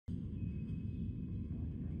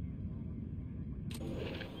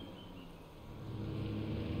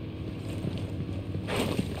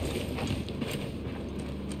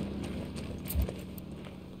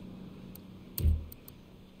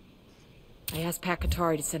I asked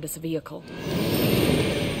Pakatari to send us a vehicle.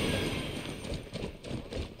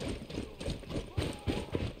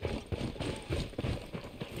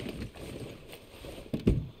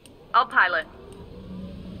 I'll pilot.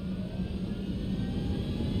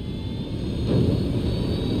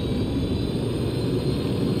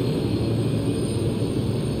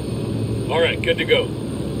 All right, good to go.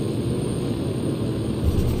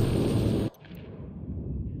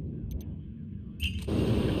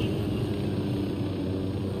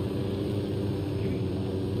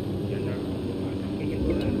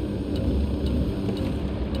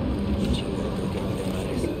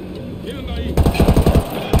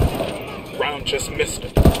 Brown just missed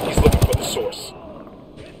it. He's looking for the source.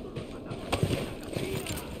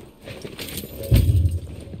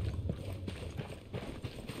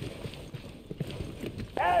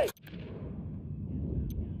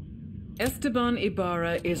 Esteban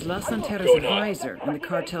Ibarra is La Santera's advisor and the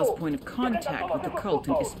cartel's point of contact with the cult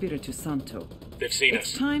in Espiritu Santo. They've seen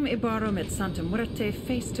It's us. time Ibarra met Santa Muerte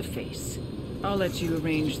face to face. I'll let you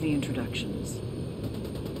arrange the introductions.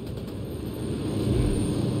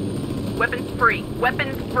 Weapons free.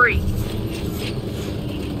 Weapons free.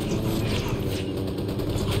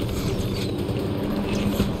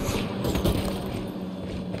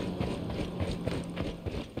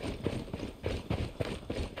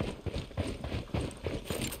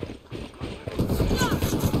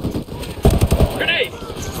 Grenade!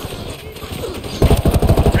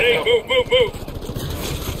 Grenade, move, move, move!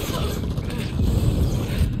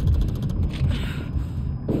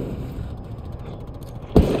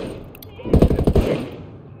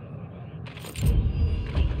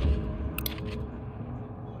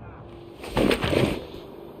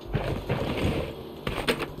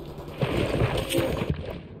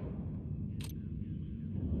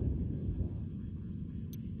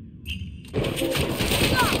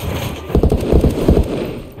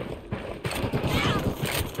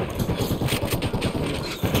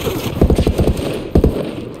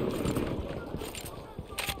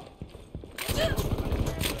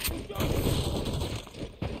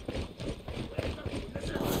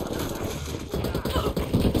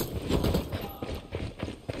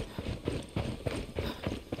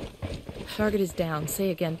 Target is down. Say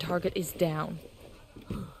again, target is down.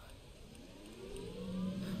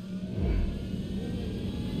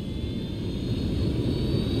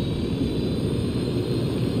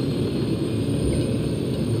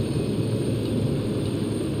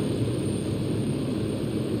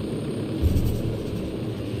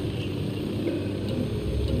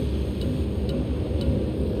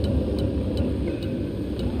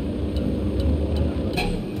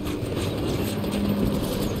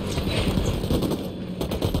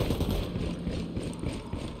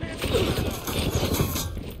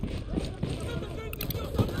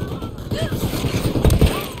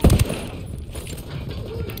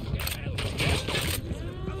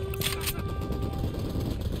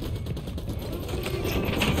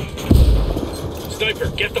 Sniper,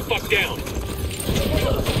 get the fuck down!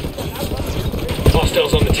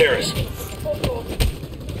 Hostiles on the terrace.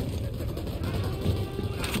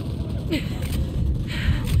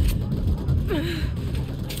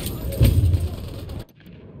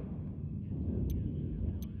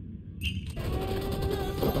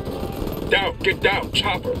 Down, get down,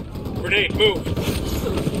 chopper! Grenade, move!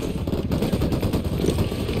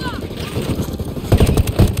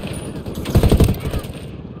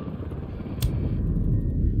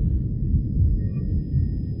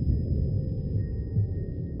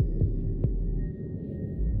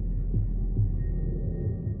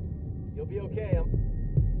 You'll be okay,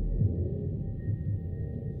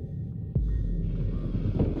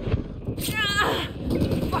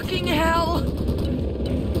 Fucking hell!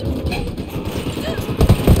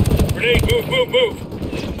 Grenade, move, move, move!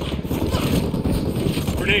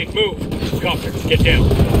 Grenade, move! Copter, get down.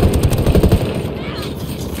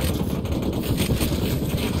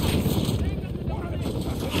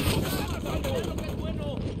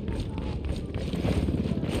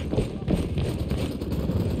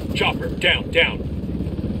 Chopper, down, down.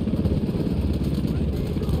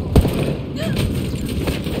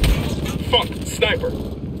 Fuck, sniper.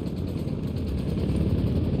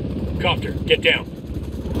 Copter, get down.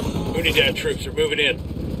 Unidad troops are moving in.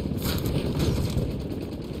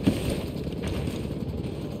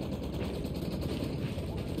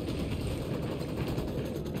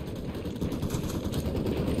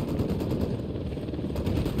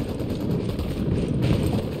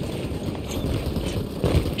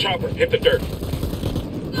 Chopper, hit the dirt.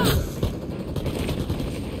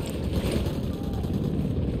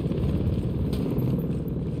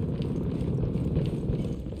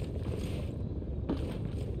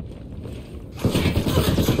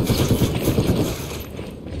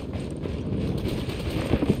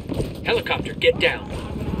 Helicopter, get down.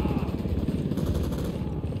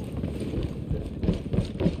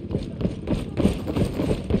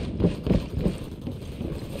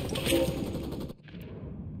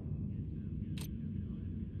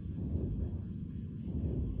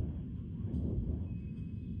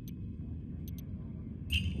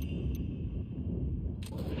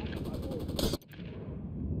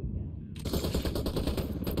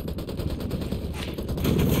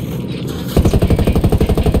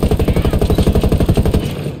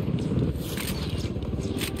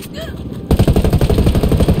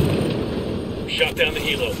 Shot down the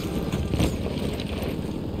helo.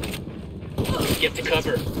 Get to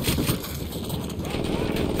cover.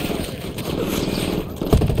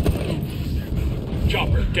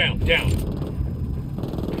 Chopper, down, down.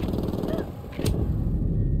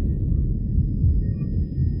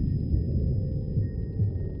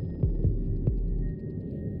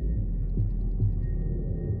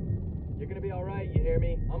 You're gonna be all right, you hear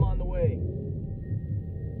me? I'm on the way.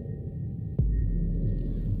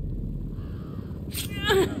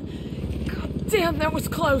 God damn, that was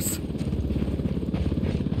close.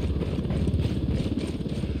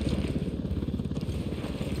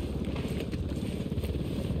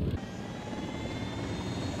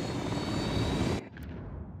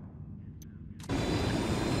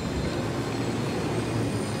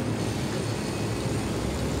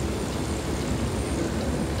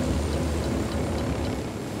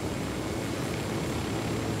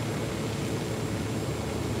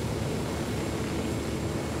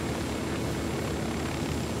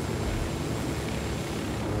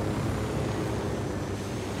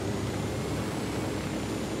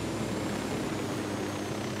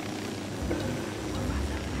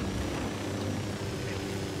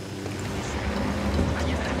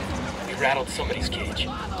 Rattled somebody's cage.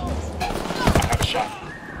 I have a shot.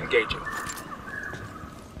 Engage him.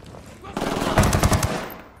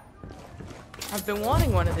 I've been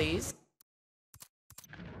wanting one of these.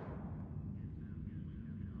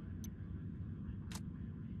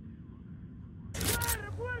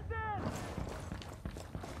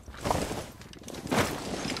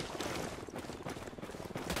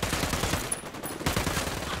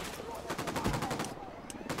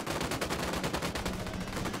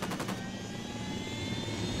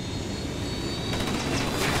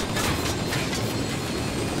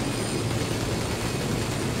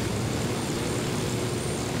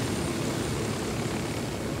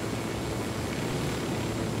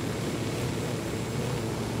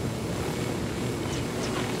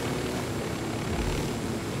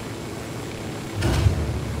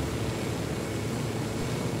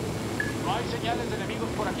 No hay señales de enemigos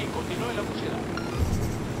por aquí. Continúen la búsqueda.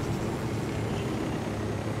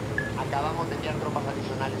 Acabamos de enviar tropas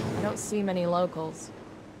adicionales. I don't see many locals.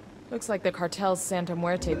 Looks like the cartel's Santa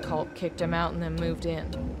Muerte cult kicked him out and then moved in.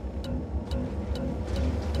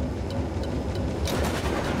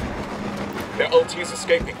 Their OT is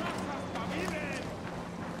escaping.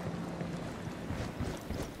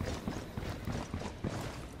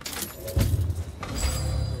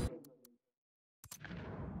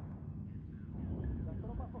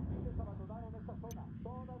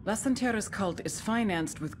 La Santera's cult is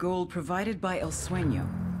financed with gold provided by El Sueño.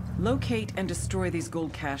 Locate and destroy these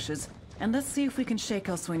gold caches, and let's see if we can shake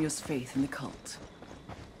El Sueño's faith in the cult.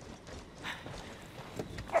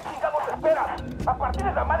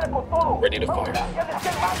 Ready to fire.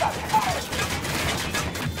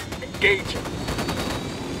 Engage.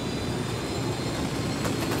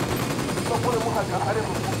 No podemos alcanzar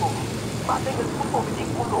esos puntos. Maten el punto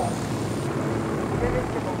ridículo. Tienen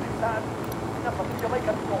que dominar una patrulla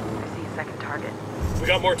mecánica. I see a second target. We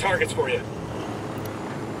got more targets for you.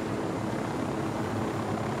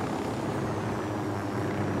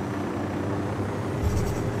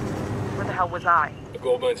 Where the hell was I? A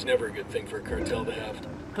gold mine's never a good thing for a cartel to have.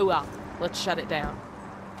 Hooah. Let's shut it down.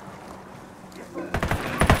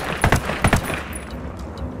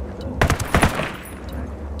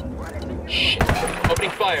 Shit.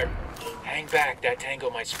 Opening fire. Hang back. That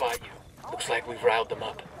tango might spot you. Looks like we've riled them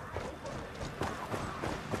up.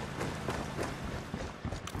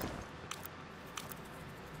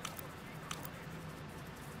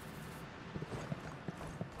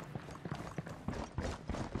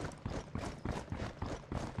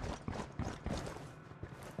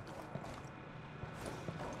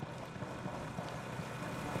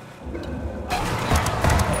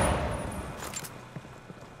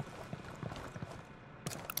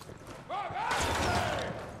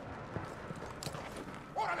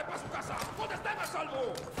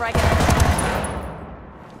 Frag out.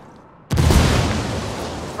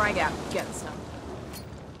 Frag out. Get some.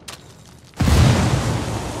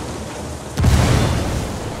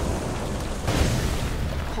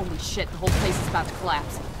 Holy shit, the whole place is about to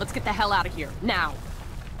collapse. Let's get the hell out of here, now!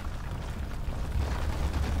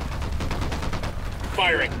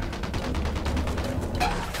 Firing.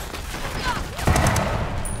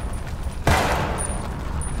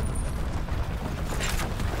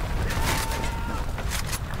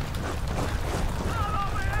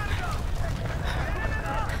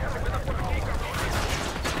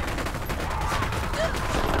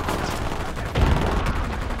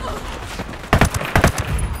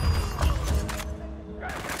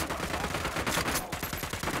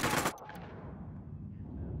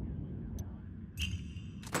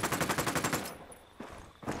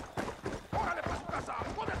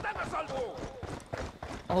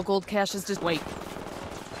 All gold caches just wait.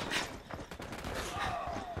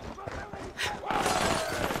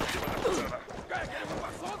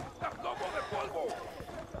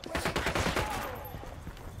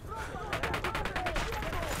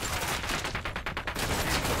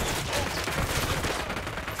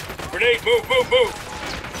 Grenade, move, move, move!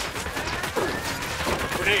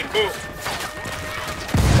 Grenade, move!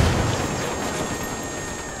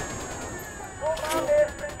 ¡No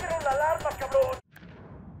mames! ¡Prendieron la alarma, cabrón!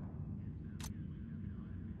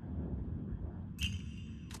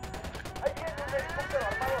 ¡Ahí viene un helicóptero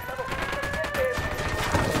armado hasta los pendientes!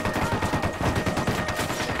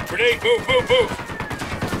 Grenade, move, move, move!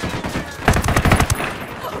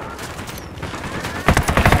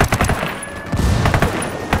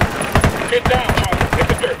 Get down, Chopper. Hit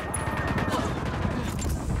the dirt.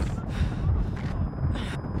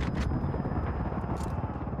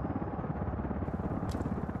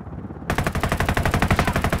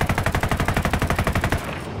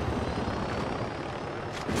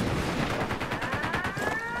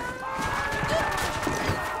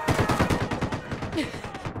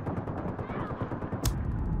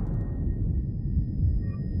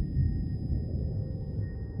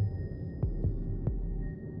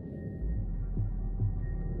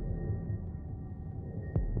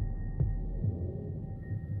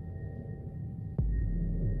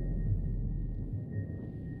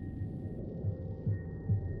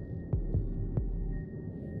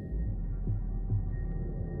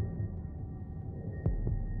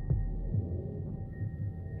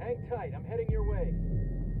 Hang tight, I'm heading your way.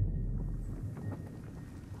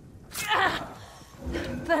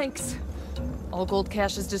 Thanks. All gold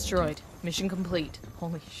caches destroyed. Mission complete.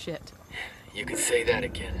 Holy shit. You could say that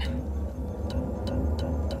again.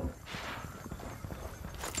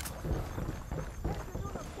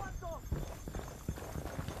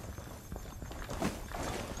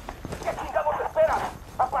 ¿Qué chingados esperan?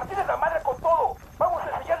 ¡A partir de la madre con todo! ¡Vamos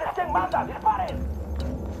a enseñarles quién manda! ¡Disparen!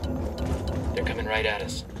 They're coming right at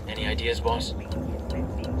us. Any ideas, boss?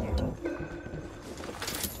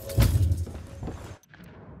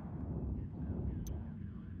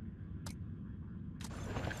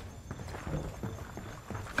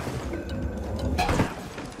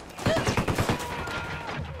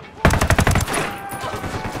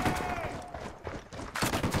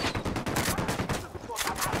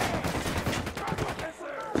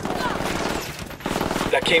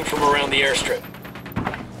 That came from around the airstrip.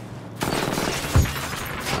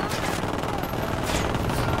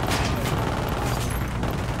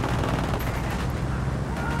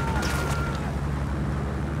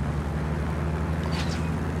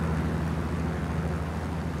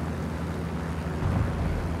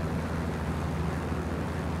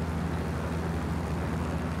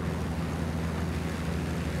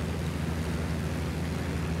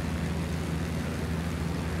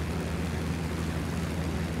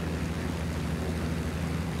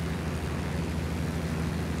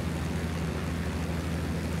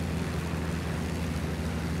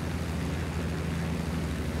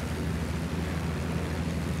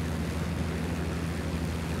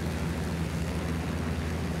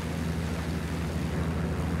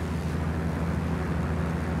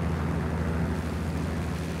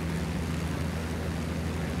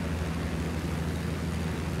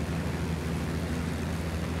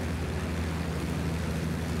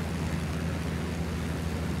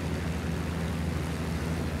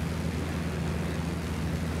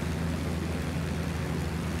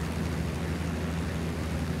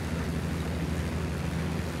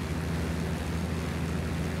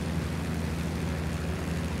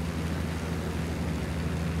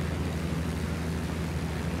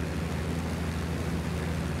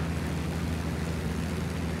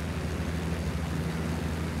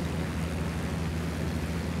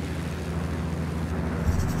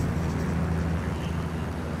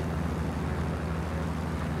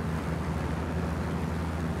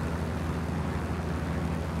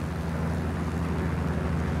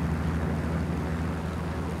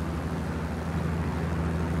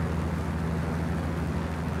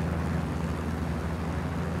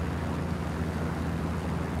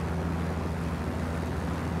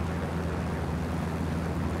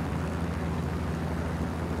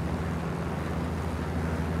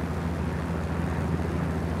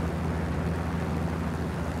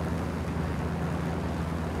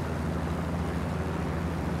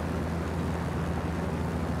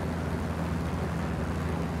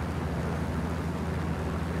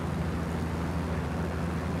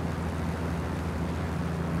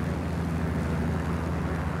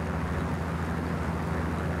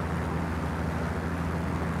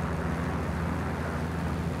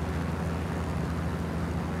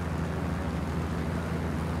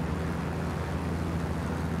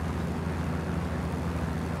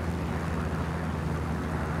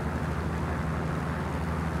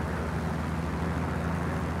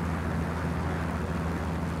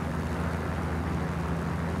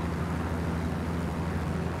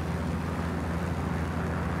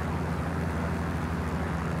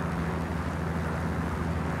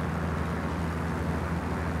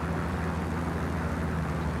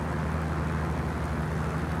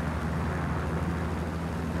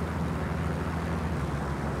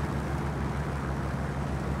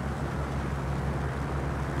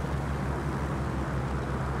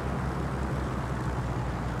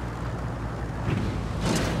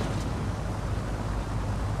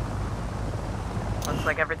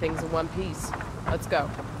 Looks like everything's in one piece. Let's go.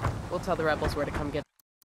 We'll tell the rebels where to come get.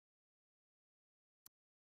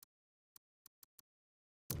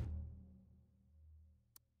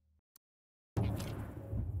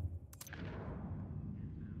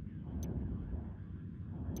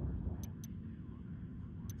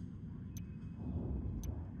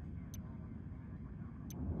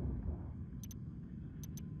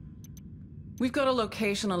 We've got a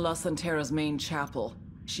location on La Santera's main chapel.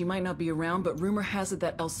 She might not be around, but rumor has it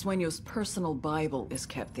that El Sueño's personal Bible is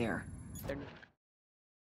kept there.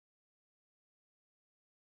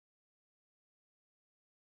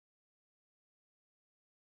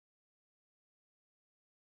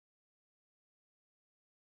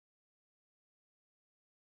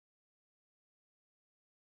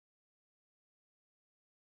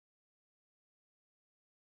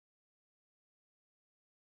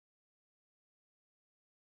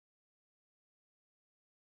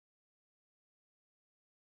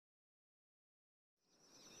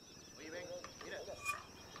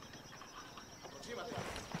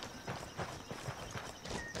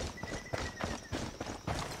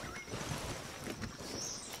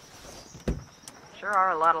 Sure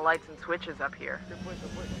are a lot of lights and switches up here.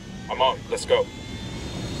 I'm on. Let's go.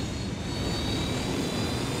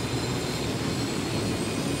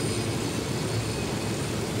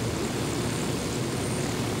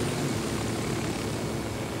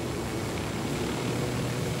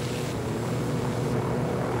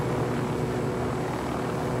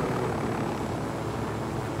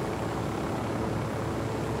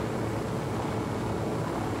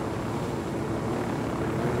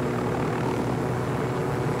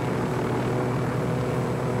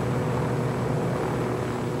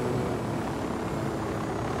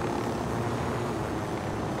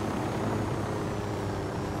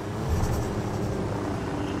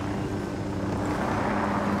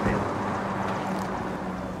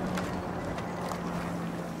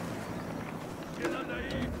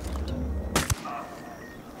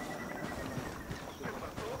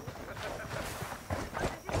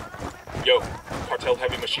 Yo, cartel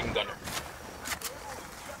heavy machine gunner.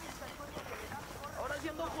 Ahora sí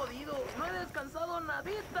ando jodido. No he descansado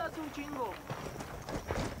nadita hace un chingo.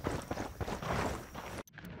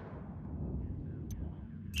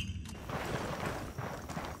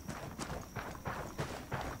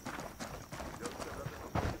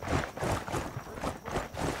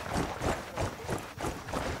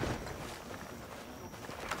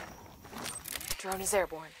 Drone is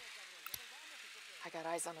airborne. I got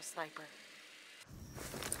eyes on a sniper.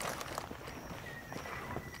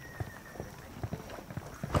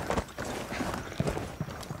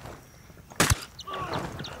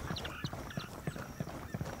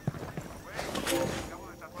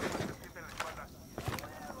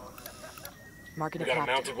 Marking a We got a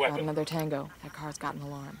captain. mounted weapon. Got another tango. That car's got an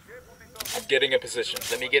alarm. I'm getting in position.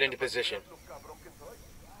 Let me get into position.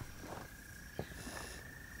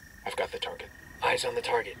 I've got the target. Eyes on the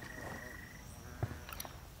target.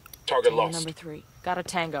 Target Tango lost. number 3. Got a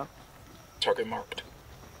tango. Target marked.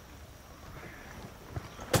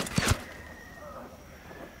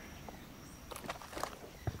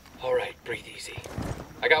 All right, breathe easy.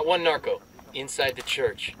 I got one narco inside the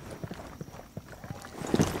church.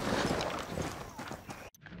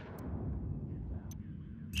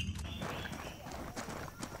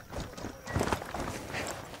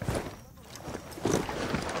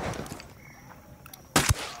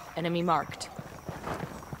 Enemy marked.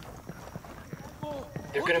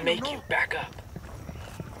 They're gonna make you back up.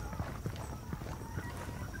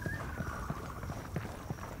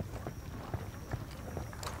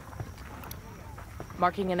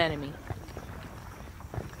 Marking an enemy.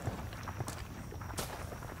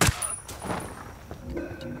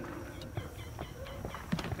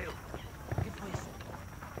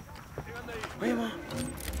 Eva,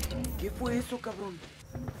 ¿qué fue eso, cabrón?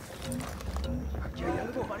 Aquí hay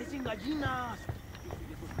algo. Parecen gallinas.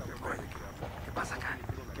 ¿Qué pasa acá?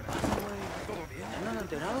 ¿Qué pasa, güey? ¿Todo bien? ¿Andan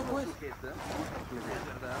alterados, pues?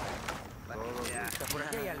 Por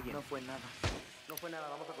aquí hay alguien. No fue nada. No fue nada,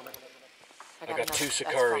 vamos a comer. I got enough. two That's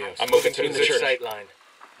Sicarios. fine. I'm moving to the sight line.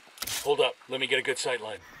 Hold up. Let me get a good sight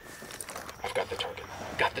line. I've got the target.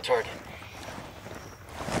 Got the target.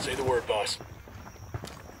 Say the word, boss.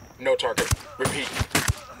 No target. Repeat.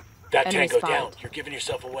 That Enemy tango spotted. down. You're giving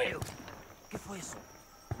yourself away. ¿Qué fue eso?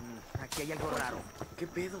 Aquí hay algo raro. ¿Qué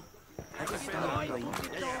pedo? Algo está pasando ahí.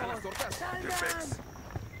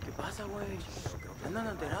 ¿Qué pasa, güey? ¿Andan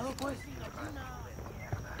alterados, pues?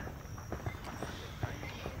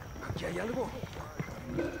 Aquí hay algo.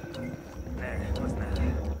 No es nada.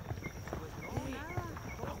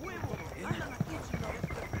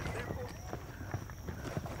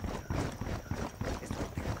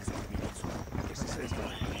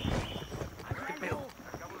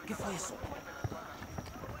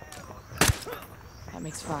 That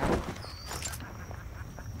makes 5.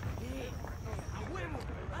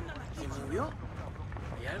 ¿Se movió?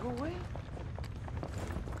 ¿Hay algo, güey?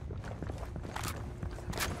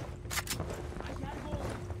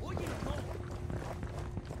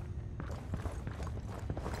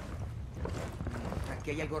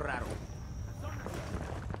 Aquí hay algo raro.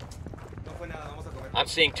 I'm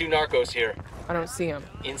seeing 2 narcos here, I don't see him.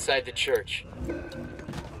 inside the church.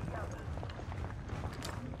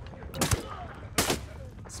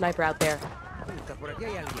 Sniper out there. Por aquí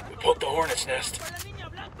hay alguien. We poked the hornet's nest.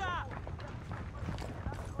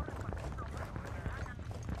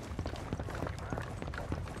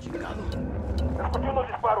 Chingado. Escuché unos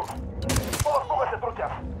disparos. Todos pónganse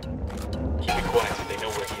truchas. Keep it quiet so they know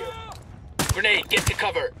we're here. Grenade, get to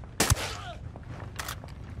cover!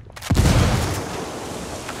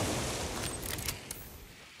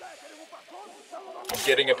 I'm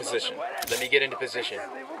getting a position. Let me get into position.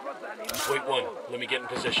 Wait 1, let me get in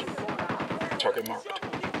position. Target marked.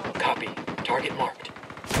 Copy. Target marked.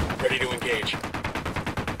 Ready to engage.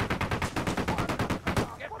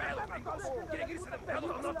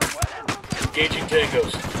 Engaging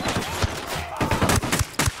tangos.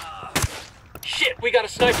 Shit, we got a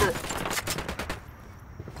sniper!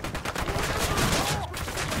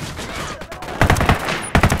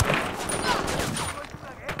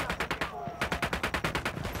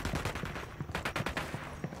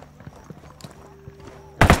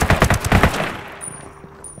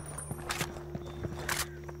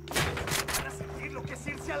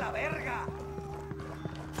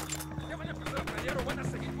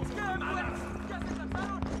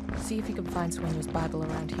 See if you can find Sueño's Bible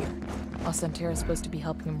around here. La Santera's supposed to be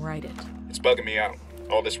helping him write it. It's bugging me out.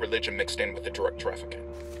 All this religion mixed in with the drug trafficking.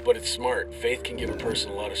 But it's smart. Faith can give a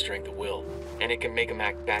person a lot of strength of will. And it can make them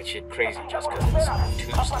act batshit crazy just because it's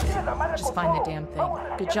Tuesday. Just find the damn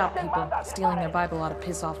thing. Good job, people. Stealing their Bible ought to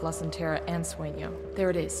piss off La Santera and Sueño. There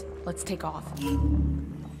it is. Let's take off.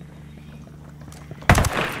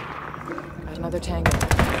 Got another tango.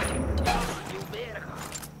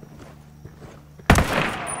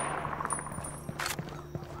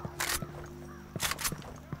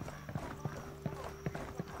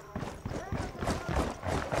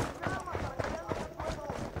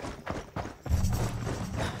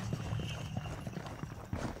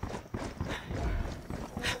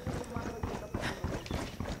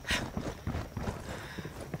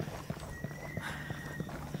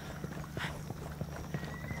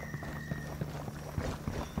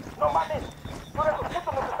 No mames. Todos esos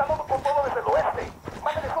putos nos están dando con todo desde el oeste.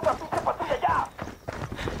 Mándenles otra pinche patrulla ya.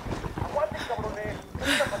 Aguanten, cabrones. Es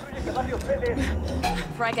una patrulla que va de ustedes.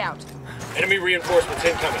 Frag out. Enemy reinforcements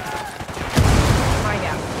incoming. Frag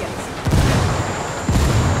out, yes.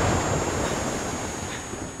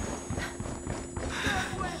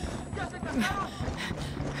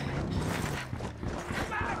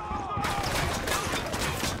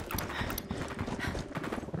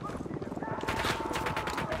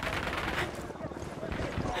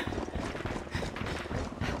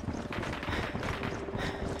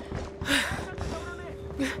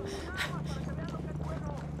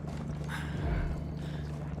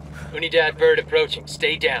 Unidad bird approaching.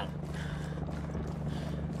 Stay down.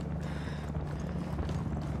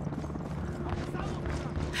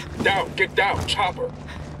 Down, get down, chopper.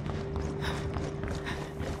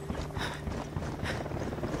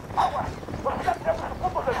 Agua. Nos están tirando sus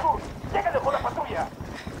puntos del sur. Lléguenle con la patrulla.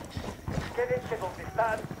 Quédense donde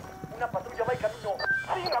están. Una patrulla va en camino.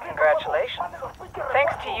 Sigan abriendo Congratulations. paso. Manden los pinches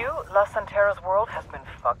Thanks to refuerzos. you, La Santera's world has been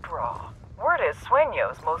fucked raw. Word is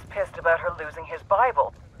Sueño's most pissed about her losing his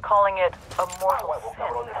Bible, calling it a mortal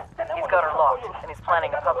sin. He's got her locked, and he's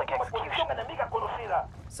planning a public execution.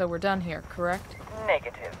 So we're done here, correct?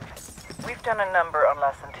 Negative. We've done a number on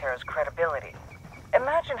La Santera's credibility.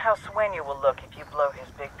 Imagine how Sueño will look if you blow his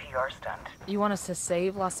big PR stunt. You want us to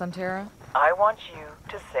save La Santera? I want you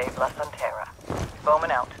to save La Santera. Bowman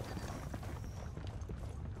out.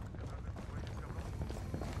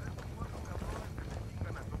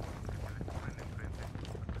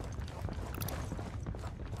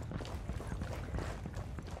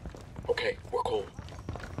 Okay, we're cool.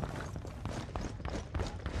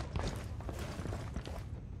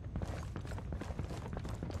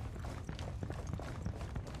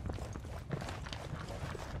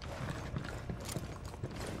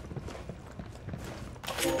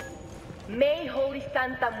 May Holy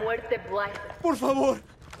Santa Muerte bless. Por favor.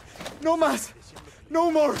 No más.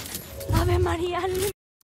 No more. Ave María.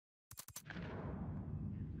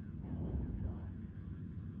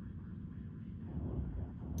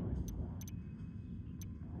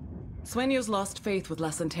 Sueño's lost faith with La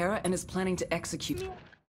Santera and is planning to execute.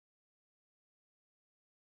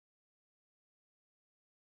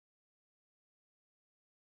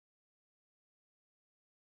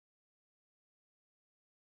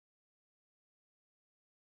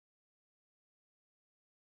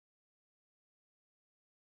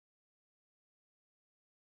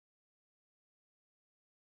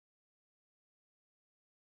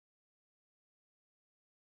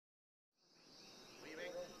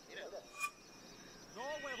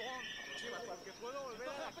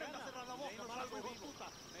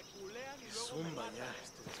 Zumba ya,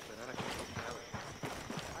 esto de esperar a que se acabe.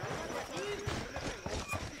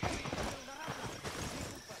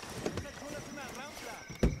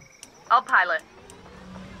 I'll pilot.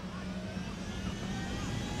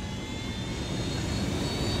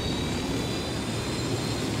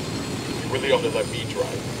 You really ought to let me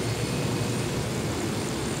drive.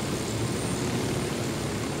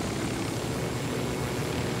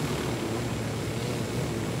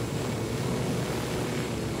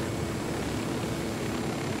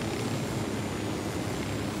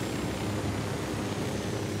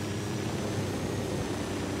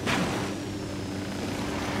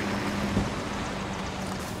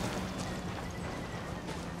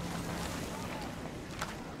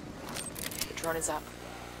 The drone is up.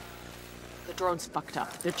 The drone's fucked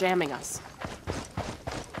up. They're jamming us.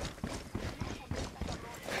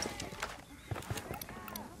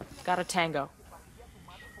 Got a tango.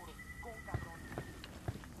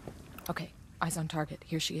 Okay, eyes on target.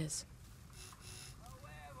 Here she is.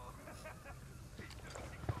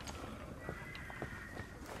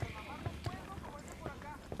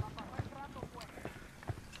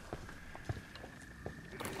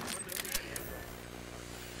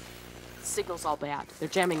 Signal's all bad. They're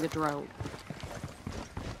jamming the drone.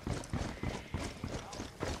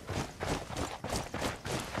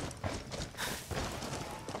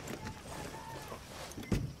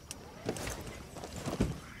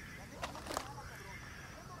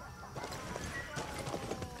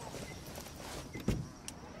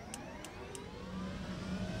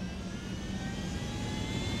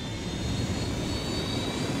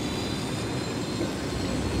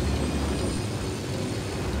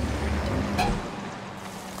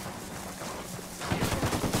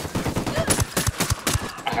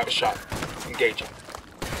 I have a shot. Engaging.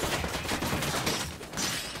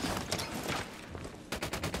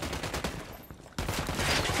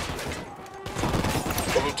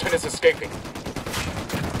 The lieutenant's escaping.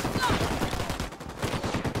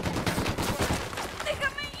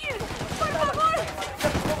 ¡Déjame ir! ¡Por favor!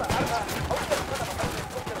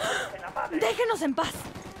 ¡Déjenos en paz!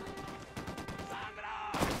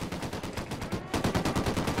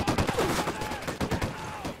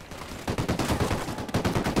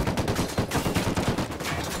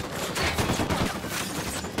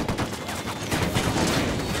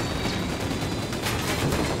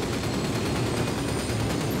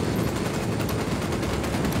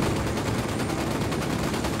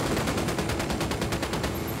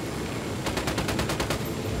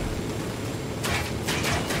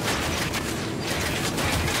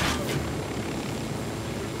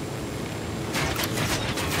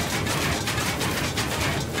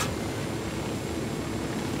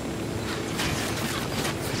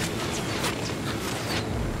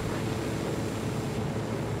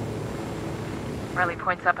 Riley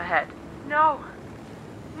points up ahead. No!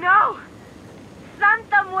 No!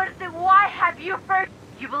 Santa Muerte, why have you first?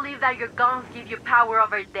 You believe that your guns give you power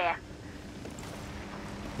over death.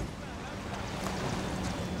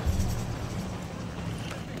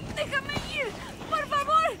 ¡Déjame ir! ¡Por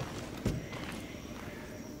favor!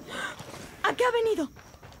 ¿A qué ha venido?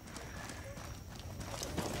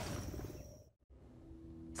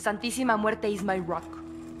 Santísima Muerte is my rock,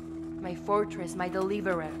 my fortress, my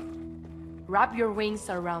deliverer. Wrap your wings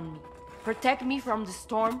around me. Protect me from the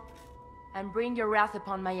storm, and bring your wrath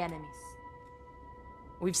upon my enemies.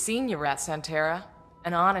 We've seen you, Rat Santera,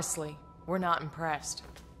 and honestly, we're not impressed.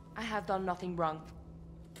 I have done nothing wrong.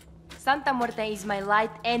 Santa Muerte is my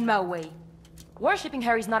light and my way. Worshipping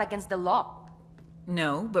her is not against the law.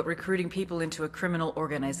 No, but recruiting people into a criminal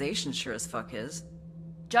organization sure as fuck is.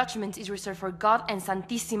 Judgment is reserved for God and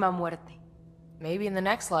Santísima Muerte. Maybe in the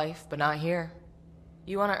next life, but not here.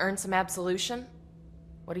 You want to earn some absolution?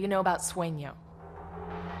 What do you know about Sueño?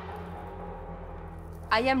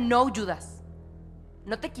 I am no Judas.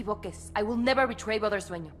 No te equivoques. I will never betray Brother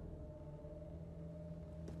Sueño.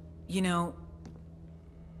 You know,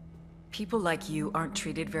 people like you aren't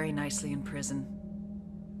treated very nicely in prison.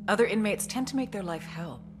 Other inmates tend to make their life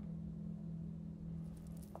hell.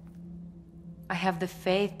 I have the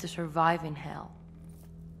faith to survive in hell.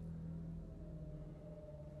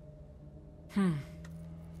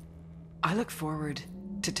 I look forward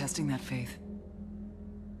to testing that faith.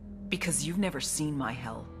 Because you've never seen my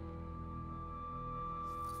hell.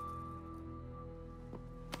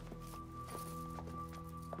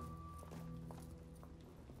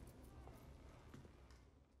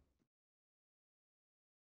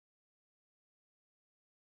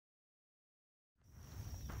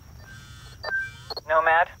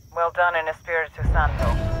 Nomad, well done in Espiritu Santo.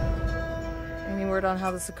 Any word on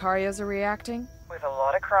how the Sicarios are reacting? With a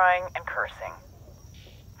lot of crying and cursing.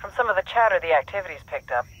 From some of the chatter the activity's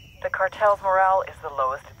picked up, the cartel's morale is the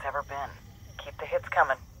lowest it's ever been. Keep the hits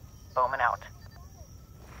coming. Bowman out.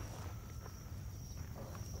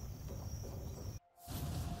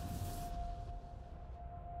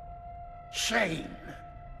 Shame.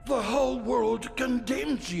 The whole world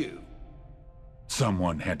condemns you.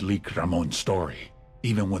 Someone had leaked Ramon's story.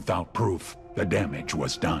 Even without proof, the damage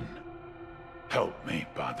was done. Help me,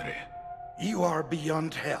 Padre. You are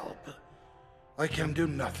beyond help. I can do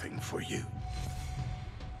nothing for you.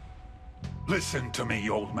 Listen to me,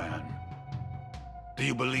 old man. Do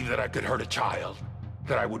you believe that I could hurt a child?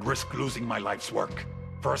 That I would risk losing my life's work?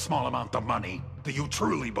 For a small amount of money? Do you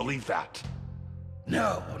truly believe that?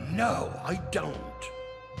 No, I don't.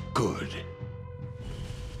 Good.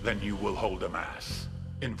 Then you will hold a mass.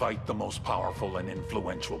 Invite the most powerful and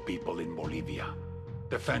influential people in Bolivia.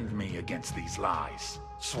 Defend me against these lies.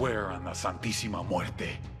 Swear on the Santísima Muerte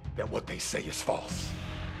that what they say is false.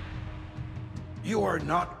 You are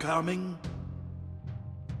not coming?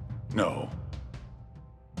 No.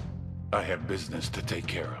 I have business to take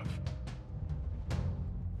care of.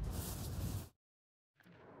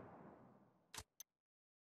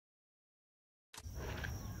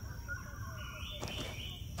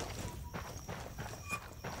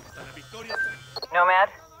 Nomad,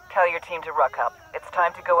 tell your team to ruck up. It's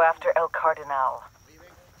time to go after El Cardinal.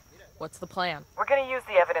 What's the plan? We're gonna use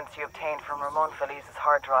the evidence you obtained from Ramon Feliz's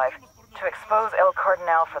hard drive to expose El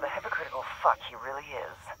Cardinal for the hypocritical fuck he really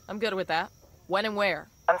is. I'm good with that. When and where?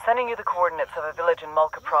 I'm sending you the coordinates of a village in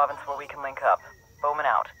Mulca province where we can link up. Bowman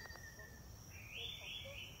out.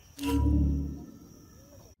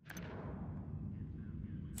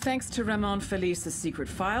 Thanks to Ramon Feliz's secret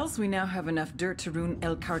files, we now have enough dirt to ruin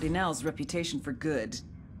El Cardinal's reputation for good.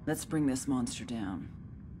 Let's bring this monster down.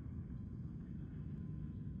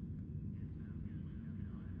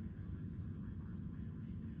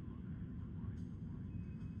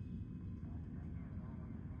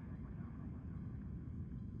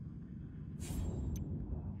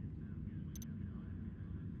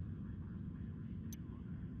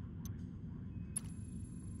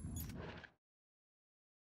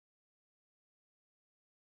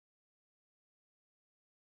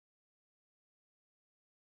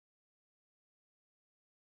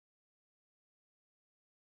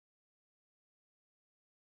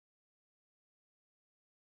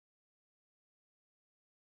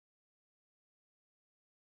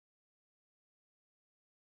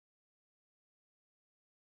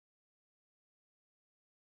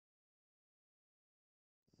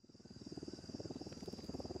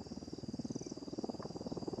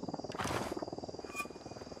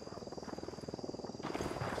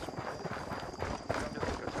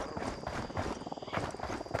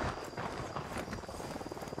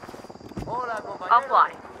 I'll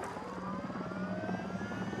fly.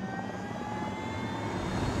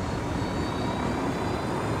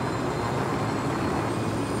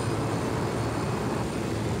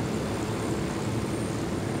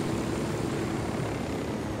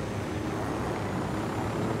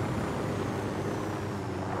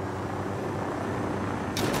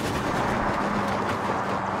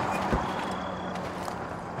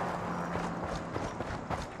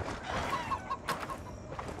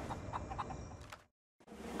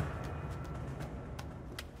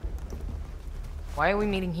 Why are we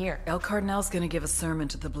meeting here? El Cardinal's gonna give a sermon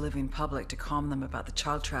to the Bolivian public to calm them about the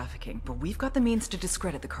child trafficking, but we've got the means to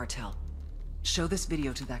discredit the cartel. Show this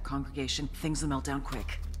video to that congregation, things will melt down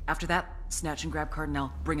quick. After that, snatch and grab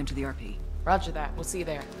Cardinal, bring him to the RP. Roger that. We'll see you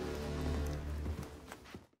there.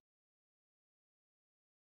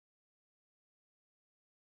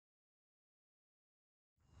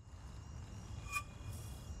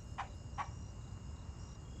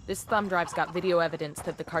 This thumb drive's got video evidence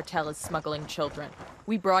that the cartel is smuggling children.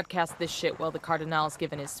 We broadcast this shit while the Cardinal's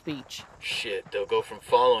giving his speech. Shit, they'll go from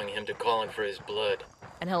following him to calling for his blood.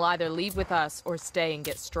 And he'll either leave with us or stay and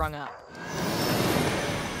get strung up.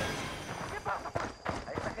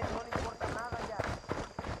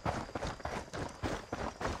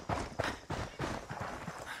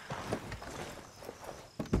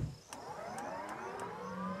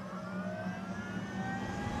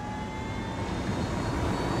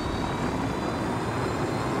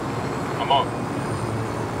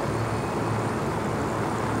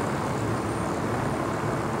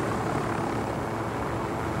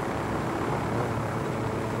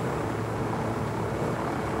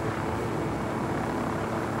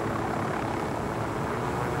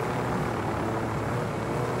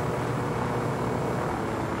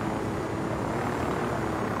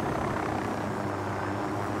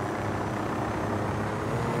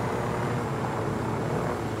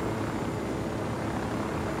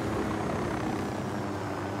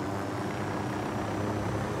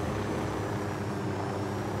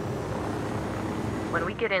 When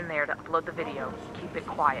we get in there to upload the video, keep it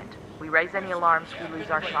quiet. We raise any alarms, we lose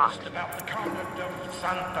our shot. About the conduct of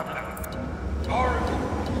Santa Blanca.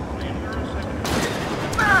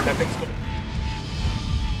 That thing's good.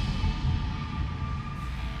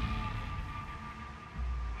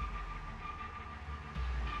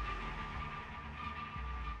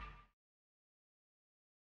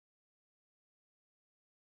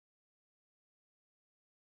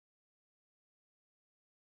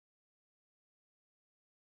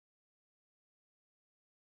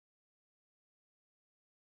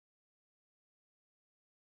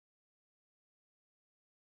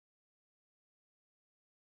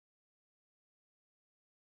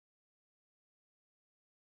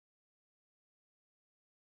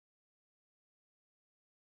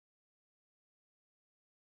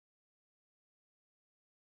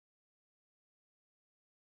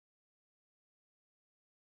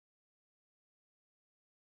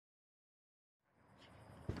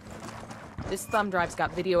 This thumb drive's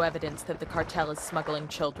got video evidence that the cartel is smuggling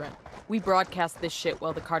children. We broadcast this shit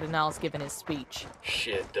while the Cardinal's giving his speech.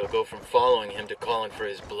 Shit, they'll go from following him to calling for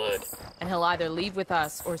his blood. And he'll either leave with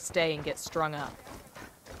us or stay and get strung up.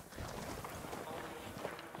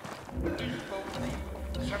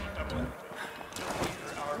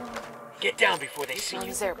 Get down before they see you.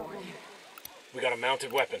 He's airborne. We got a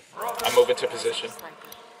mounted weapon. I'm moving to position.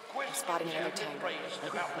 I'm spotting another tango.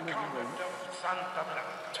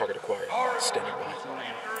 Target acquired. Standing by.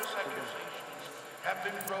 Have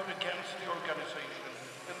been brought against the organization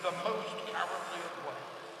in the most cowardly of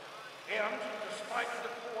ways. And despite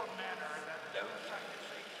the poor manner that those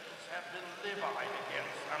accusations have been levied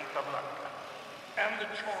against Santa Blanca and the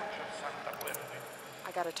Church of Santa Blanca,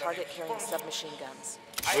 I got a target carrying submachine guns.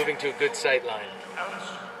 Moving to a good sight line. to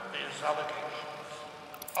answer these allegations,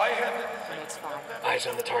 I had to think It's fine. Eyes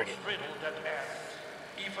on the target. riddle that asks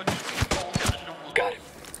if a tree falls in the woods, Got him.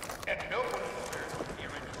 and no one heard to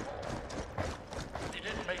hear it fall. Did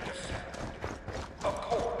it make a sound? Of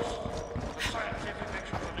course, the scientific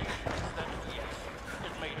explanation is that yes,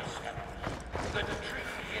 it made a sound. That the tree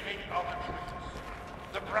hitting other trees,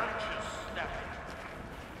 the branches snapping.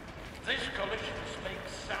 These collisions make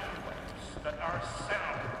sound waves that are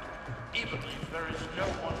sound, even if there is no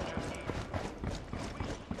one to hear.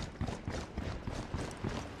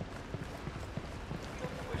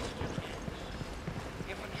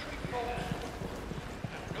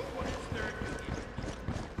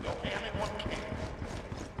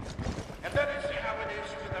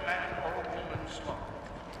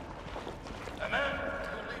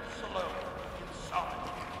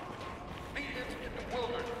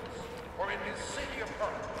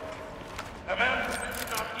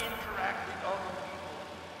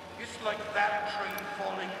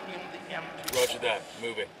 Roger that.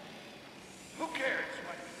 Moving. Who cares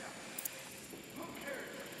what he does? Who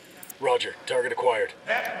cares? Roger. Target acquired.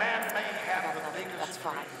 That man may have the biggest That's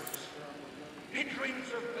fine. dreams. He dreams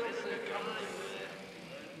of building a company.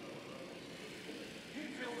 He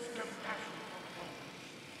feels compassion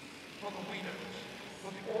for the widows,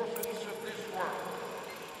 for the orphans of this world.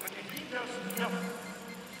 But if he does nothing,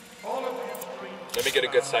 all of his dreams... Let me get a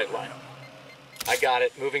good sight line. I got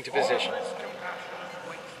it. Moving to position. All of his compassion is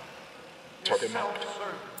wasted. Target marked.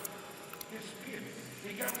 His pity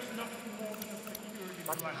becomes nothing more than a security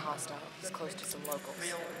Marking blanket. hostile. He's close to some locals.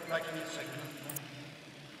 Feel like he's a good man.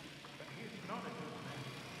 But he's not a good man,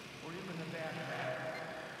 or even a bad man.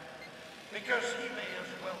 Because he may as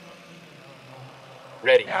well not even know.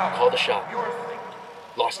 Ready. Now, Call the shot. you're thinking,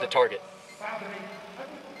 Lost the target. Father, I would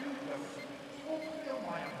do those things, fulfill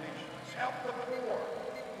my ambitions, help the poor,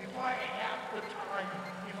 if I have the time,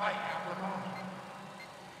 if I have the money.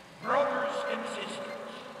 Brothers and sisters,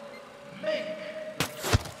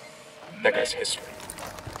 That guy's history. with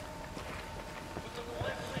the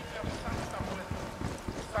blessing of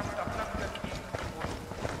Santa Blanca King.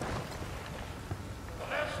 The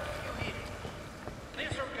last few years,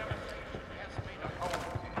 this organization has made a home.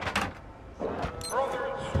 Brother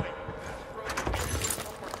and Swing has brought endless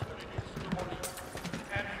opportunities to Bolivia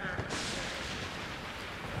and her.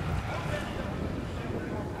 How many of them send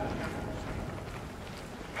your programs?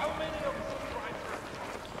 How many of them drive their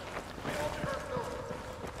cars, build her buildings?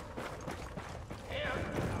 And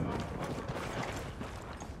among other things,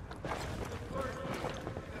 the third year,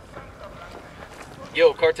 the Santa Blanca has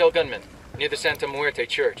Yo, cartel gunman. Near the Santa Muerte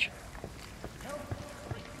church.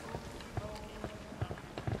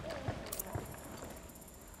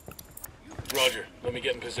 Roger. Let me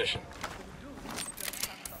get in position.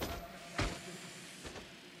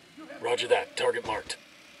 Roger that. Target marked.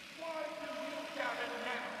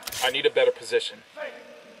 I need a better position.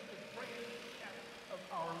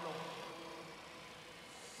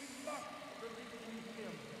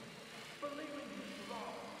 believing his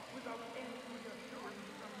law without any reassurance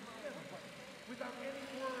from heaven, without any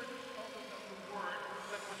word other than the word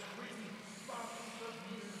that was written thousands of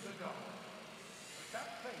years ago. But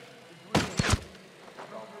that faith is real,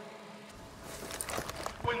 brother.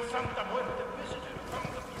 When Santa Muerte visited among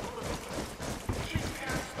the people of Italy, she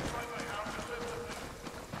passed by the houses of the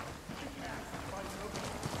people. She passed by those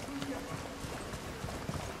who yet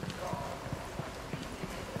God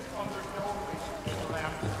on their doorways in the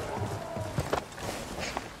lamb's door.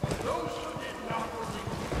 Those who did not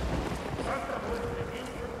believe, Santa Muerte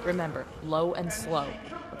entered. Remember, low and slow.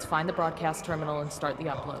 Let's find the broadcast terminal and start the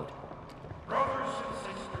upload. Brothers and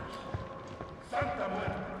sisters, Santa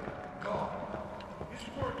Muerte, God, is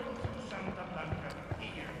working through Santa Blanca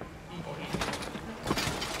here in Bolivia.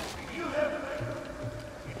 If you have faith,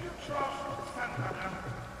 if you trust Santa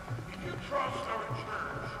Blanca, if you trust our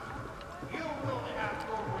church, you will have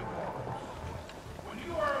your rewards. When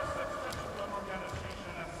you are a successful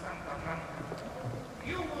organization as Santa Blanca,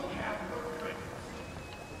 you will have your friends.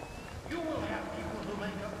 You will have people who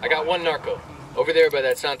make up. I got one narco. Over there by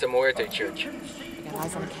that Santa Muerte church. I got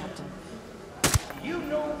eyes on the captain. You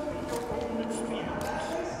know from your own experience,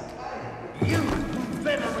 you who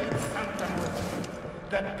venerate Santa Muerte,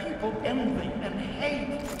 that people envy and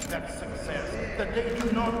hate that success that they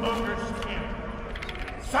do not understand.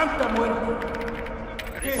 Santa Muerte.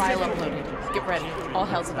 File uploaded. Get ready. All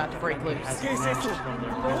hell's about to break loose.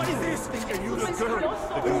 What is this? Are you the girl?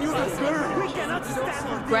 Are you the girl? We cannot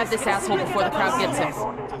stand. Grab this asshole before the crowd gets him.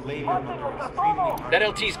 That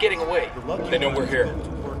LT's getting away. They know we're here.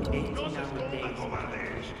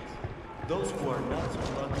 Those who are not so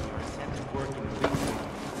lucky are sent to work in the wing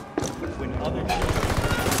when other children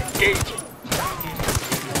Engage.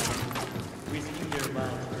 risking their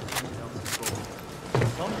lives for someone else's goal.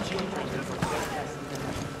 Some children are trespassing them.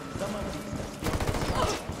 Some of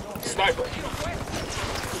these Sniper.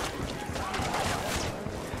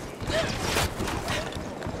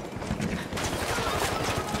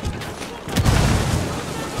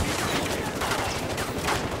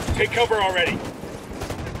 Take cover already.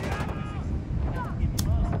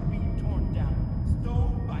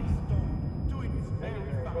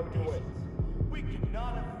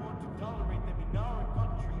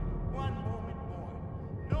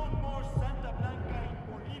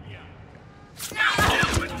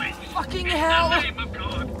 Fucking hell!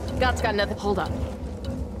 God's got nothing. Hold up.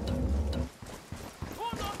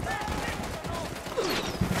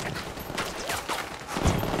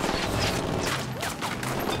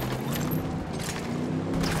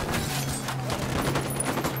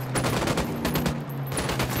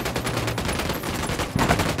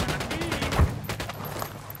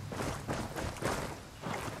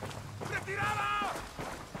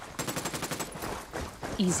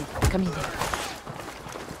 Easy. Come in there.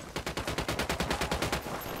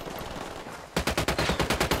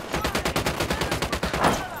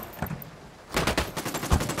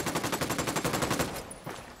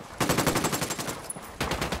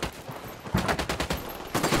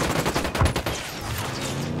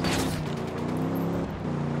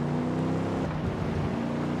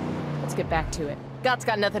 Let's get back to it. God's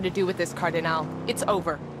got nothing to do with this, Cardinal. It's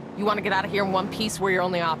over. You want to get out of here in one piece, we're your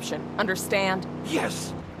only option. Understand?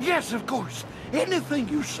 Yes, yes, of course. Anything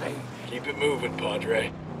you say. Keep it moving,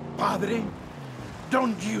 Padre. Padre,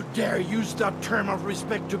 don't you dare use that term of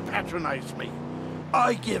respect to patronize me.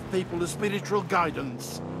 I give people a spiritual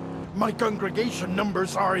guidance. My congregation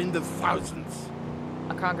numbers are in the thousands.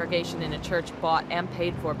 A congregation in a church bought and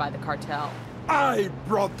paid for by the cartel. I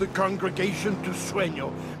brought the congregation to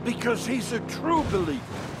Sueño because he's a true believer.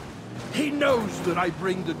 He knows that I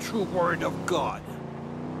bring the true word of God.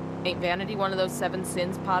 Ain't vanity one of those 7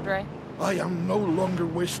 sins, Padre? I am no longer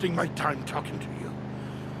wasting my time talking to you.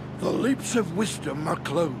 The lips of wisdom are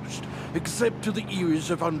closed, except to the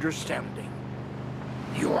ears of understanding.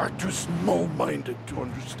 You are too small-minded to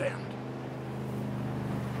understand.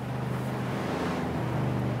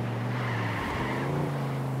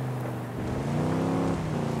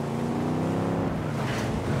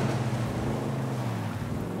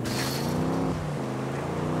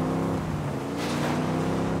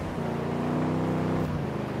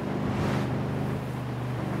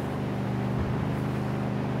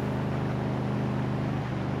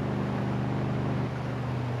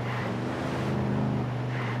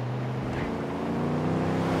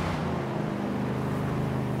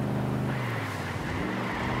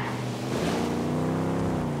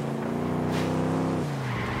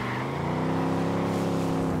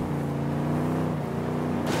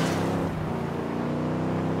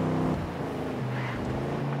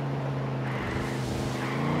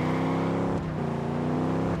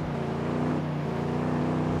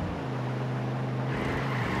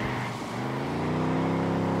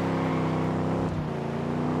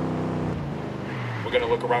 We're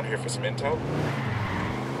gonna look around here for some intel?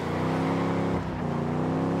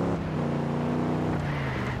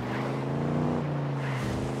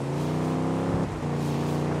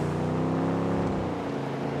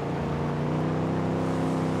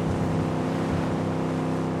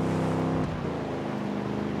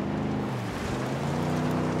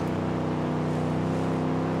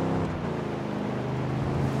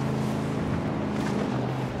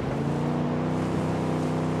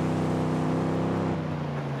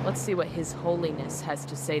 Let's see what His Holiness has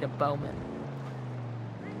to say to Bowman.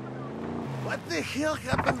 What the hell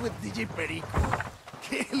happened with DJ Perico?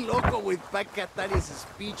 Que loco with Pat Catania's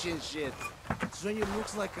speech and shit. Sueño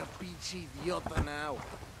looks like a pinche idiota now.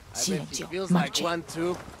 I bet he feels like one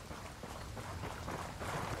too.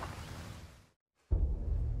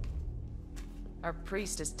 Our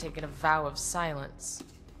priest has taken a vow of silence.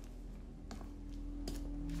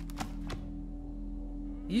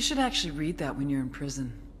 You should actually read that when you're in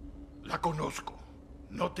prison. La conozco.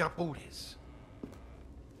 No te apures.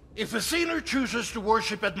 If a sinner chooses to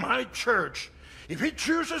worship at my church, if he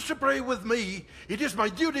chooses to pray with me, it is my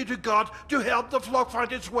duty to God to help the flock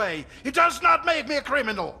find its way. It does not make me a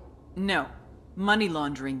criminal. No. Money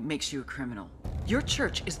laundering makes you a criminal. Your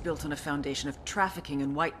church is built on a foundation of trafficking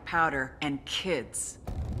in white powder and kids.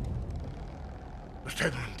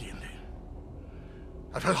 Usted no entiende.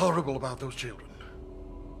 I felt horrible about those children.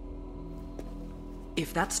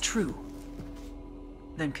 If that's true,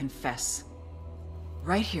 then confess.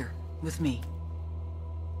 Right here, with me.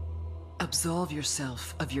 Absolve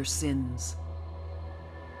yourself of your sins.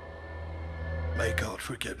 May God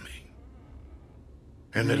forgive me.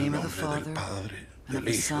 In En the el name of the nombre del Father, Padre, and of del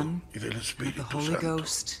the Hijo, Son, y del and of the Espíritu Holy Santo.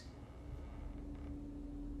 Ghost.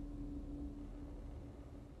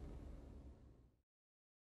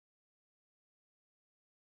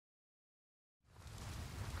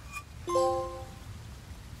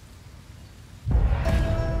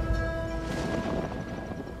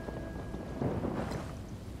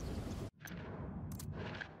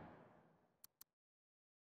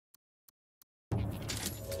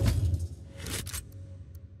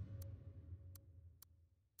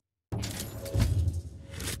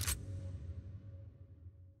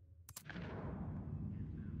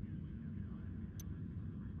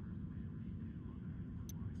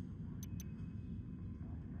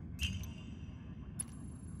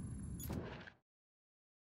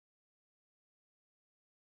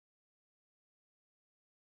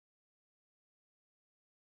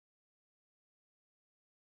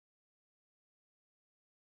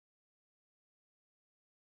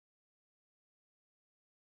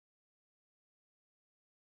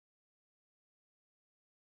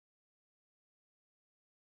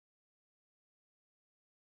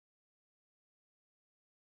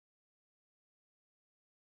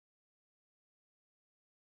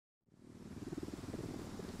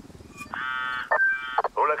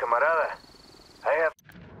 Hola, camarada. I have...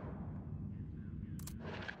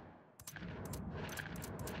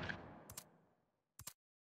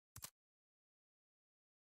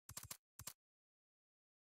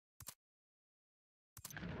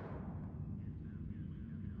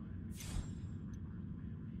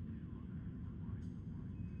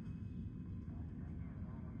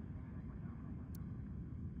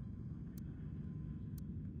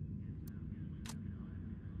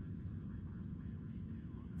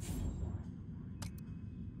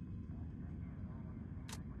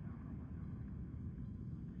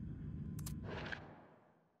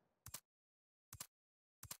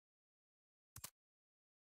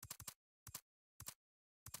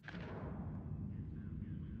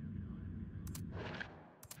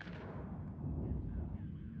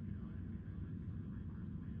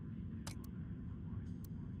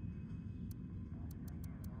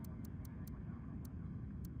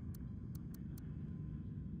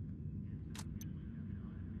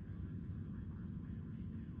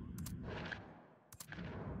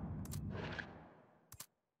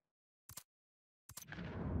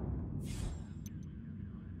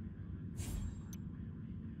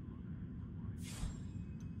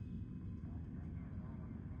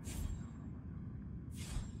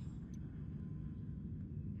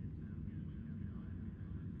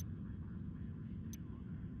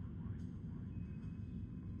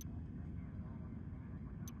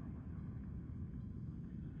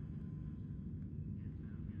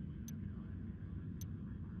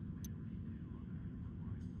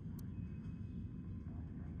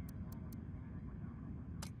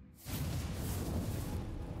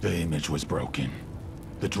 The image was broken.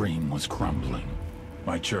 The dream was crumbling.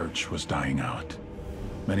 My church was dying out.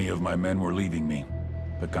 Many of my men were leaving me.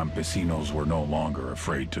 The campesinos were no longer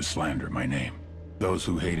afraid to slander my name. Those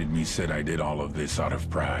who hated me said I did all of this out of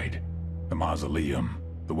pride. The mausoleum,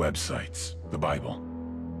 the websites, the Bible.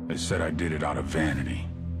 They said I did it out of vanity.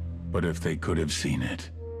 But if they could have seen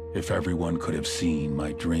it, if everyone could have seen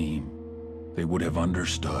my dream, they would have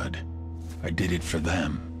understood. I did it for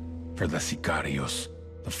them, for the sicarios,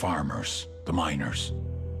 the farmers, the miners.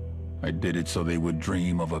 I did it so they would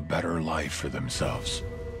dream of a better life for themselves,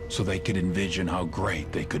 so they could envision how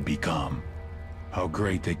great they could become, how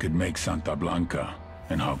great they could make Santa Blanca,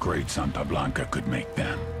 and how great Santa Blanca could make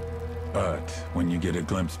them. But when you get a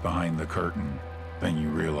glimpse behind the curtain, then you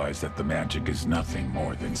realize that the magic is nothing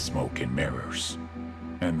more than smoke and mirrors.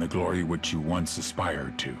 And the glory which you once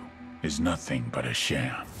aspired to is nothing but a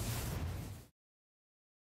sham.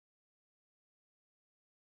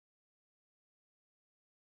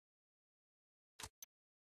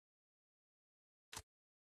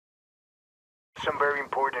 Some very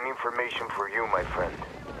important information for you, my friend.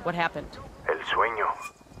 What happened? El Sueño.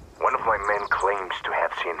 One of my men claims to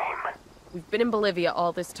have seen him. We've been in Bolivia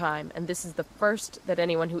all this time, and this is the first that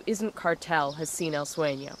anyone who isn't cartel has seen El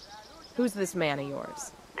Sueño. Who's this man of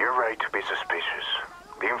yours? You're right to be suspicious.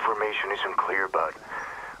 The information isn't clear, but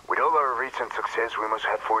with all our recent success, we must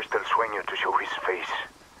have forced El Sueño to show his face.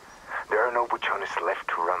 There are no buchones left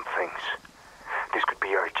to run things. This could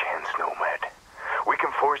be our chance, Nomad. We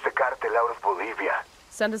can force the cartel out of Bolivia.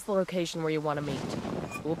 Send us the location where you want to meet.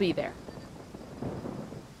 We'll be there.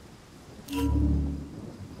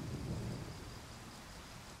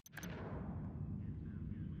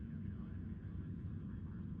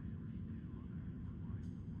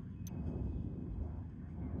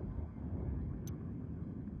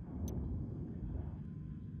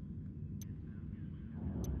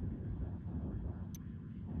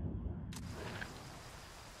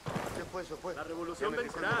 La revolución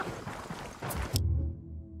vencerá.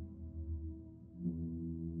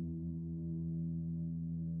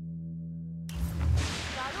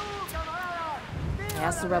 I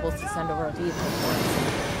asked the rebels to send over a vehicle for us.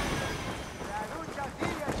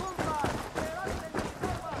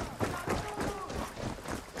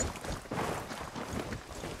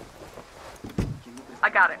 I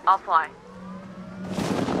got it. I'll fly.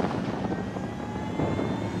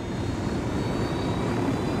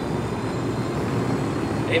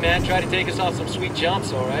 Hey man, try to take us off some sweet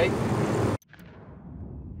jumps, alright?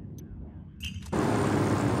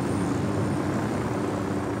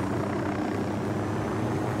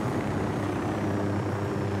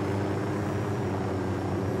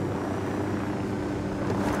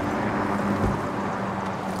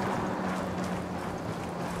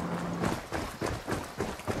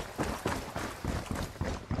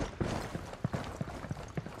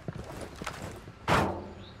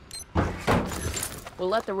 We'll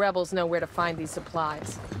let the rebels know where to find these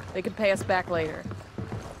supplies. They could pay us back later.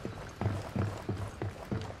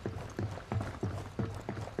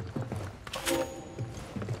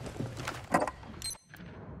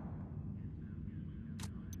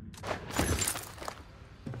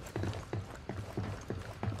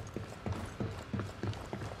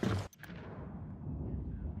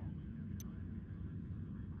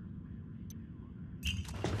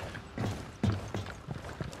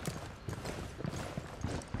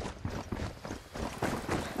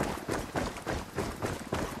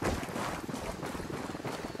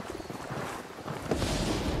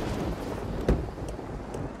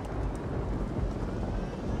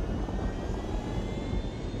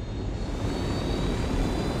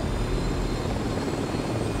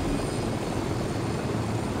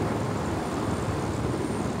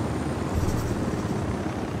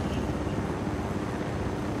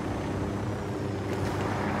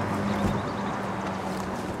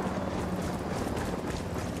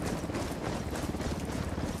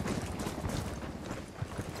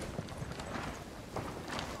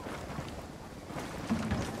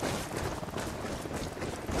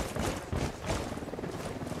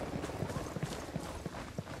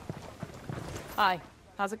 Hi.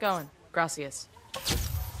 How's it going? Gracias.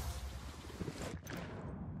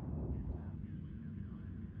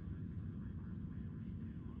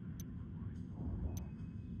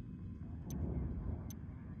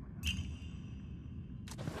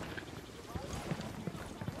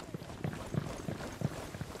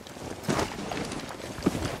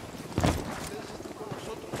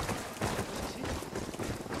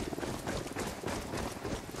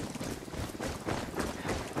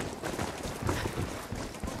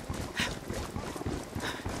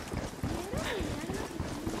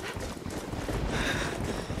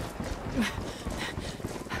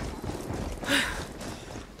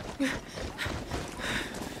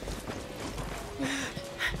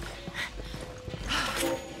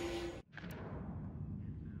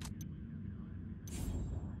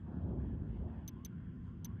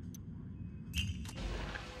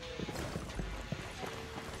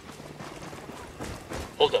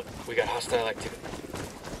 Hold up. We got hostile activity.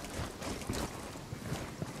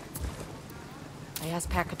 I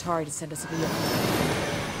asked Pat Katari to send us a vehicle.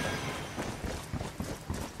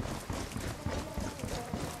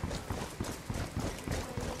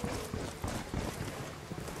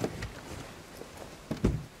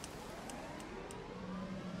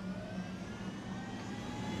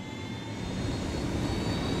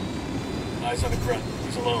 Eyes on the grunt.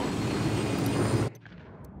 He's alone.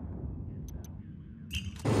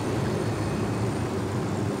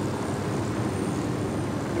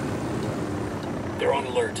 They're on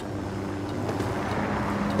alert.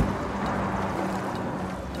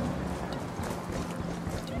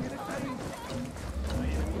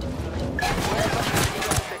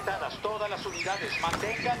 Detectadas todas las unidades.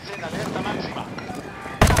 Manténganse en alerta máxima.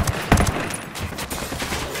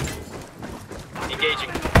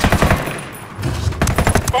 Engaging.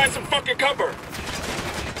 Find some fucking cover!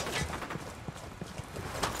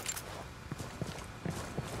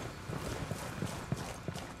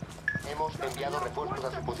 Hemos enviado refuerzos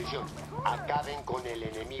a su posición. Acaben con el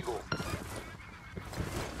enemigo.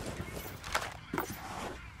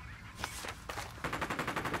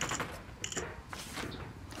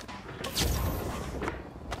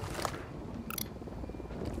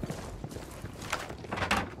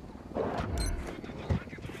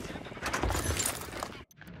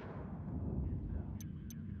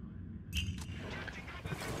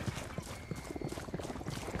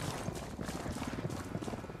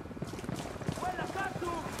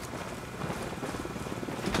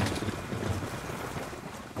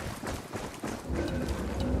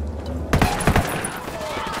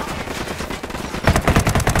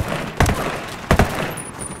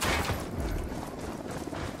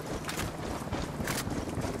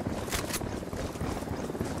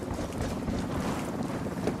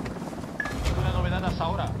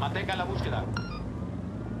 Ahora, mantengan la búsqueda.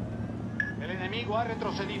 El enemigo ha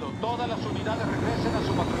retrocedido. Todas las unidades regresen a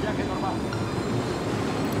su patrullaje normal.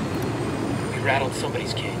 We rattled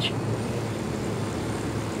somebody's cage.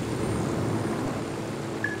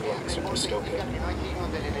 El reporte indica que no hay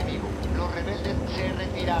signos del enemigo. Los rebeldes se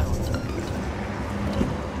retiraron.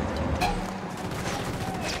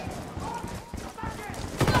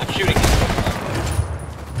 I'm shooting.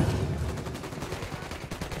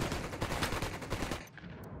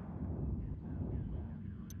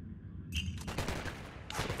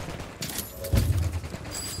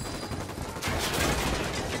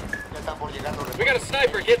 We got a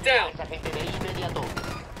sniper, get down!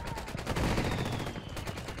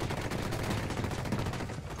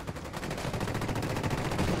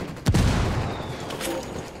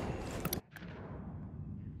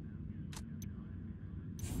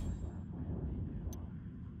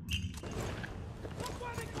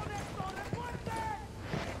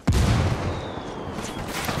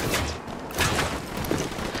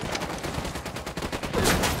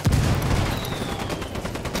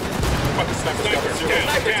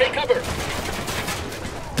 Sniper, take cover!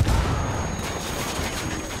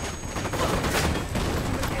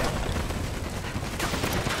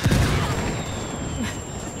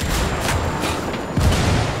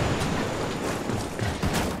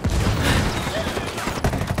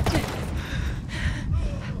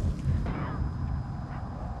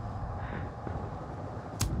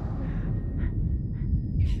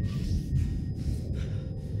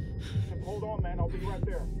 Hold on, man. I'll be right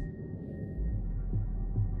there.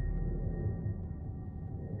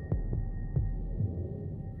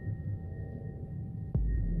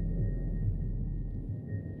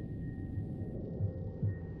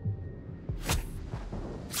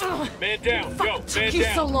 Man down, go, man Took you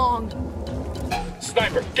down. so long.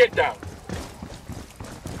 Sniper, get down.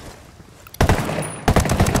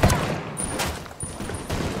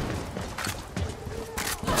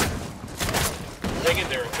 Hang in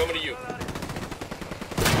there, I'm coming to you.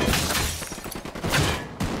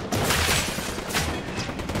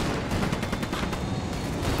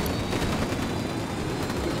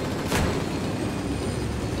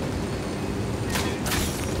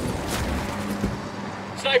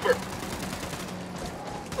 Sniper!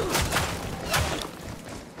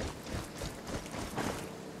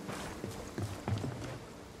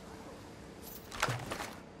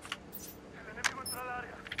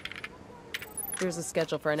 Here's a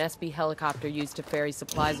schedule for an SB helicopter used to ferry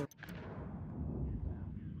supplies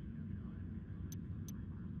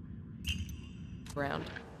around.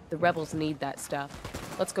 The rebels need that stuff.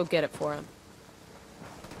 Let's go get it for them.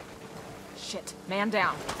 Shit, man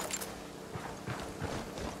down.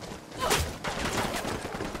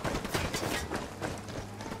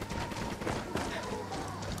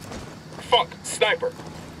 Fuck, sniper.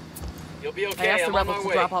 You'll be okay. I asked the I'm on rebels my to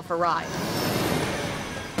way. drop off a ride.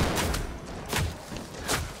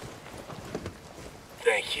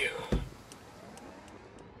 Thank you.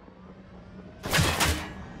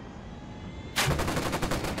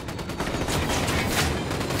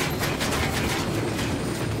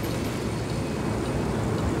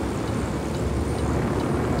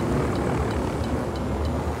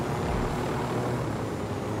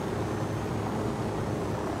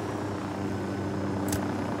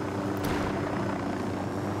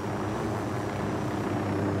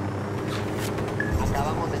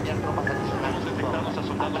 Acabamos de enviar tropas adicionales. Detectamos a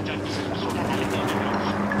soldados yanquis en la zona.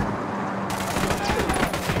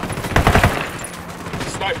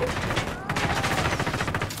 Sniper.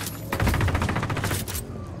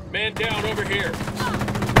 Man down over here.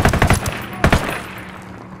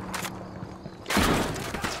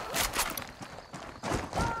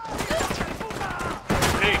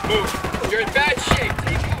 Hey, move. You're in bad shape.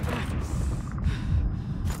 Take cover.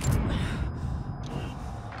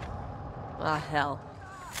 Ah, hell.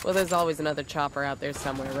 Well, there's always another chopper out there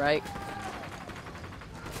somewhere, right?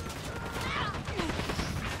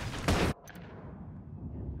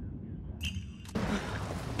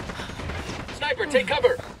 Sniper, take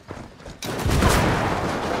cover.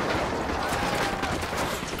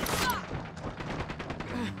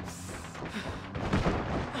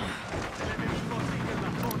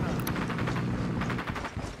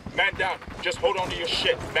 Man down. Just hold on to your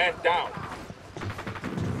shit. Man down.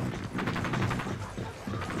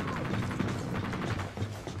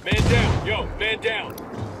 Man down. Yo, man down.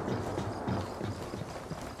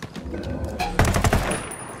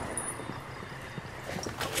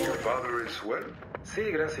 Your father is well?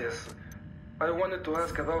 Sí, gracias. I wanted to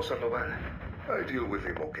ask about Sandoval. I deal with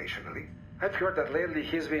him occasionally. I've heard that lately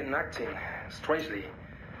he's been acting strangely.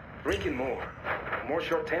 Drinking more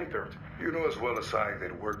short-tempered. You know as well as I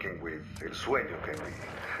that working with El Sueño can be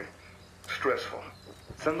stressful.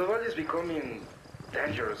 Sandoval is becoming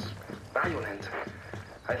dangerous, violent.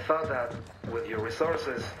 I thought that with your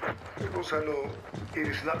resources... Gonzalo, it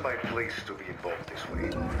is not my place to be involved this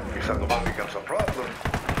way. If Sandoval becomes a problem...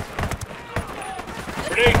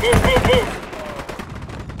 Grenade, move, move, move!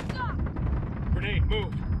 Grenade,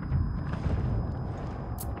 move.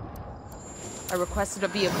 I requested a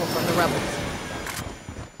vehicle from the rebels.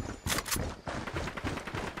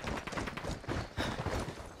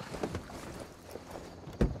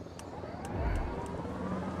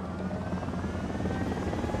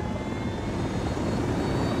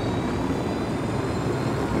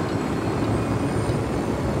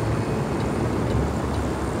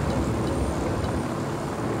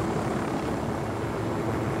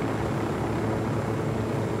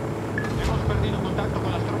 Hemos perdido contacto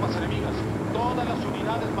con las tropas enemigas. Todas las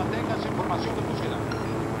unidades mantengan su información de búsqueda.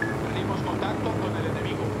 Perdimos contacto con el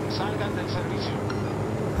enemigo. Salgan del servicio.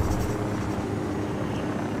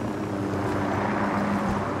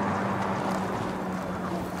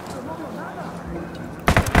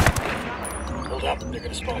 Hold up, they're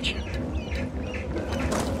gonna spot you.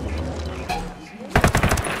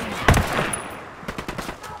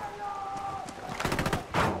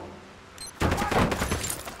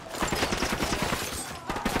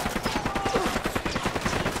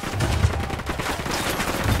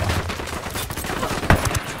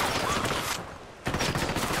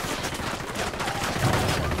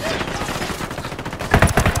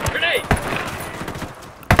 Grenade!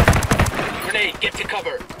 Grenade, get to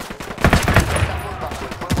cover.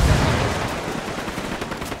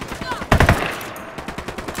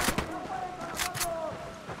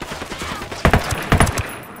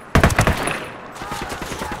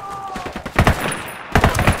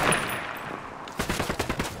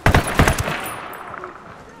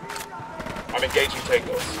 I'm engaging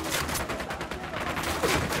tangos.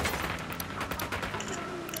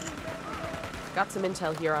 Got some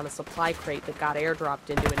intel here on a supply crate that got airdropped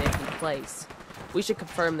into an empty place. We should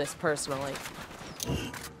confirm this personally.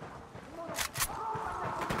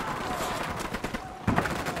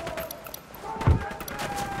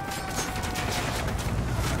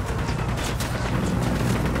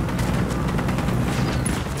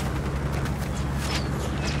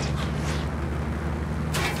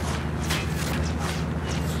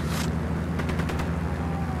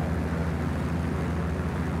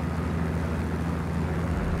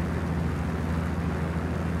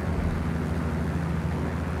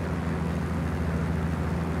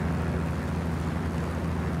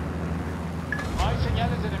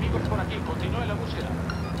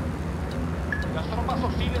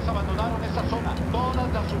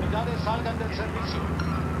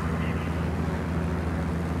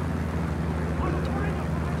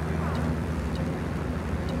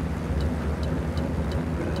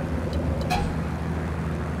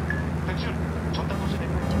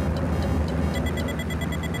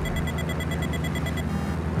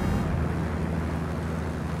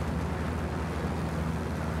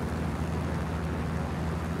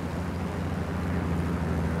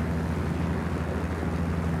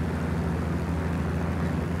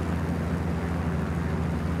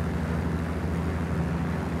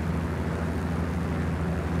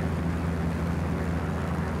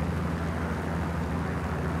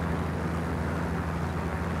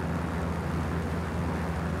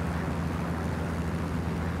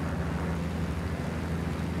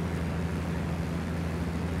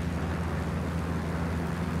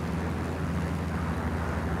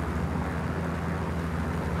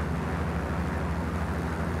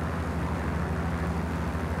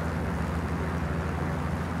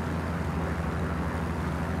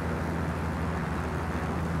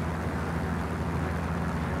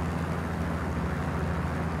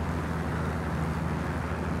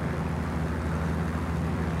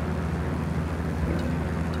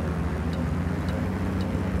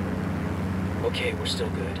 Okay, we're still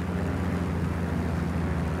good.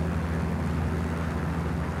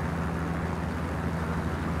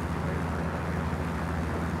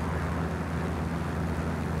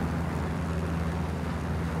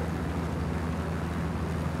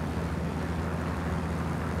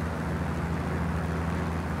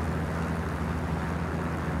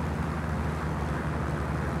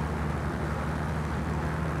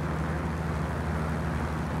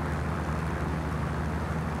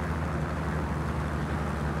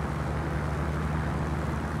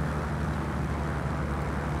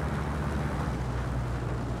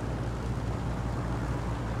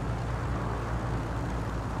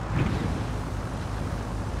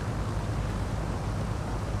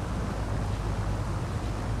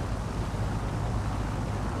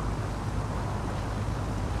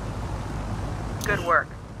 Good work.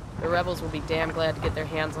 The rebels will be damn glad to get their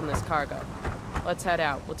hands on this cargo. Let's head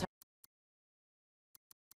out. We'll